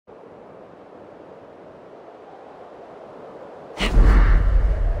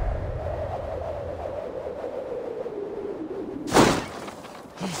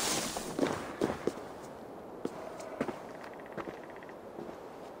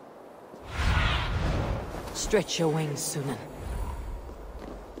Stretch your wings, Sunan.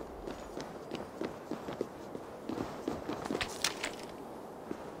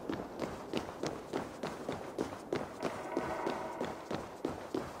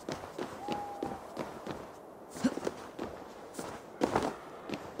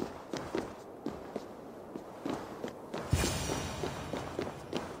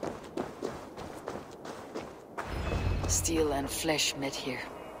 Steel and flesh met here,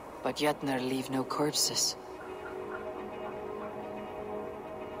 but Jötnar leave no corpses.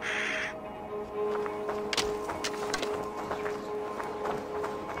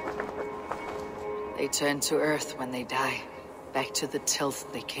 They turn to earth when they die, back to the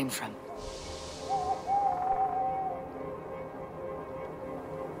tilth they came from.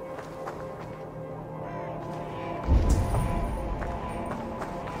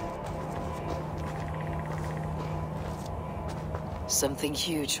 Something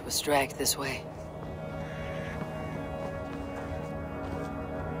huge was dragged this way.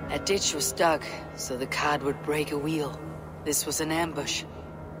 A ditch was dug, so the cart would break a wheel. This was an ambush.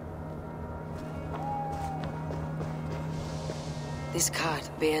 This cart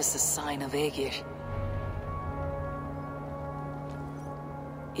bears the sign of Aegir.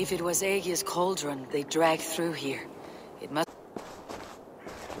 If it was Aegir's cauldron they dragged through here, it must...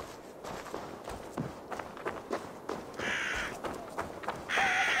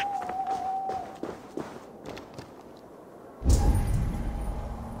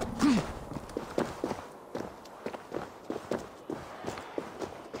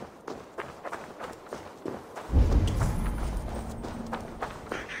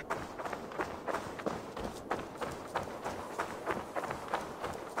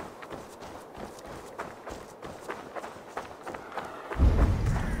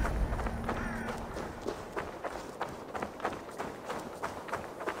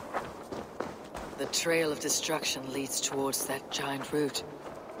 The trail of destruction leads towards that giant root.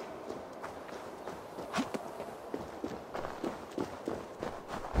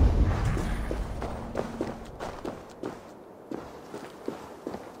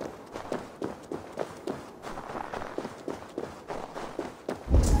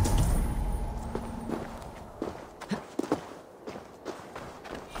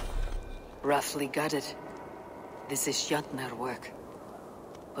 Roughly gutted. This is Jötnar work.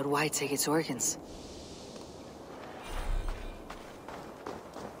 But why take its organs?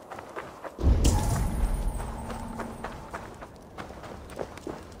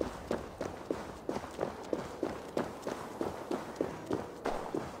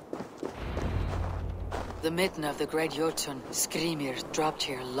 The midden of the Great Jotun, Skrimir, dropped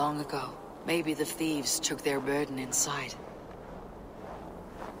here long ago. Maybe the thieves took their burden inside.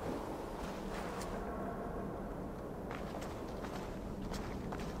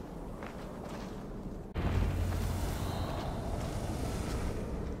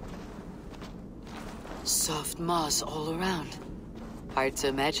 Soft moss all around. Hard to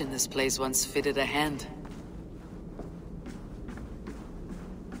imagine this place once fitted a hand.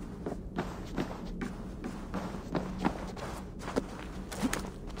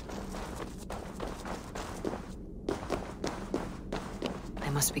 I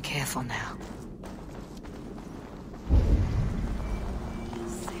must be careful now.